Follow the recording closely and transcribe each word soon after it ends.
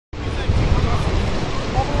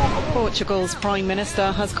Portugal's Prime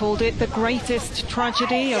Minister has called it the greatest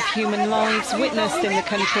tragedy of human lives witnessed in the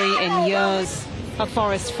country in years. A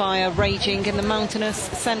forest fire raging in the mountainous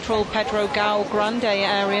central Pedrogao Grande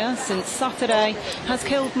area since Saturday has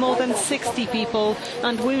killed more than 60 people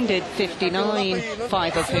and wounded 59,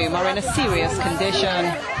 5 of whom are in a serious condition.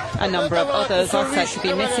 A number of others are said to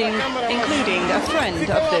be missing, including a friend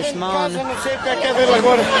of this man.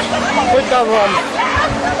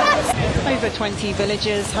 Over 20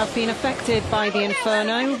 villages have been affected by the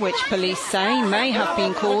inferno, which police say may have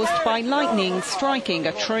been caused by lightning striking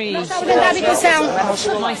a tree.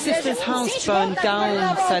 My sister's house burned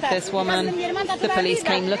down, said this woman. The police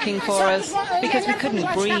came looking for us because we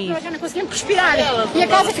couldn't breathe.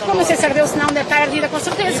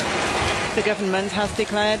 The government has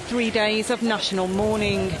declared 3 days of national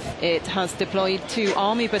mourning. It has deployed 2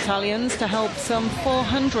 army battalions to help some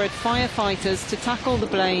 400 firefighters to tackle the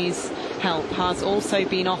blaze. Help has also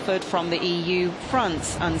been offered from the EU,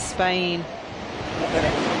 France and Spain.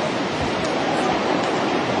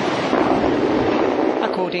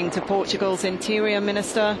 According to Portugal's Interior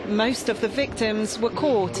Minister, most of the victims were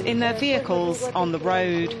caught in their vehicles on the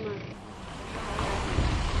road.